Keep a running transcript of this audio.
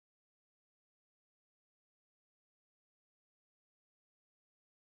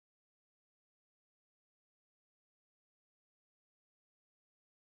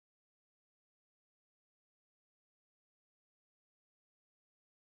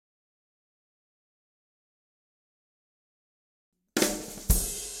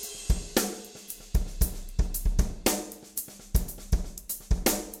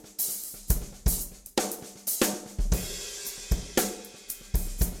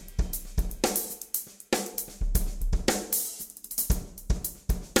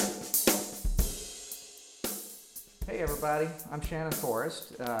everybody. I'm Shannon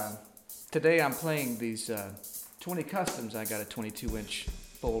Forrest. Today I'm playing these 20 customs. I got a 22-inch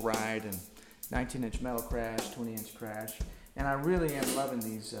full ride and 19-inch metal crash, 20-inch crash, and I really am loving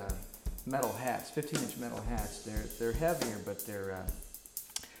these metal hats, 15-inch metal hats. They're heavier, but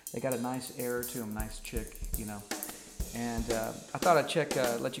they got a nice air to them, nice chick, you know. And I thought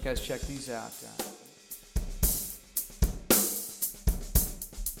I'd let you guys check these out.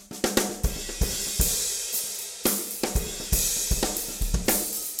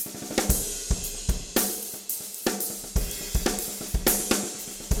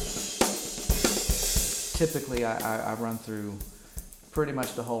 Typically, I run through pretty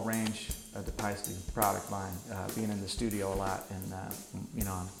much the whole range of the Paiste product line, being in the studio a lot, and you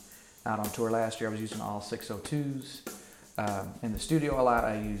know, I'm out on tour last year. I was using all 602s. In the studio a lot,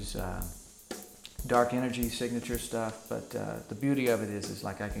 I use dark energy signature stuff, but the beauty of it is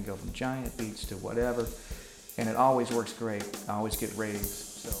like I can go from giant beats to whatever, and it always works great. I always get ratings.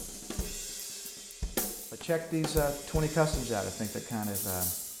 So, but check these 20 customs out. I think they're kind of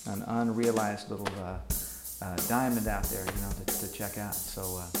an unrealized little diamond out there, you know, to check out.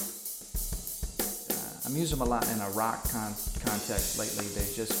 So I'm using them a lot in a rock context lately. They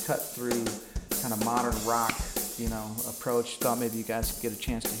just cut through kind of modern rock, you know, approach. Thought maybe you guys could get a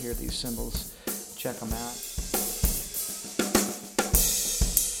chance to hear these cymbals. Check them out.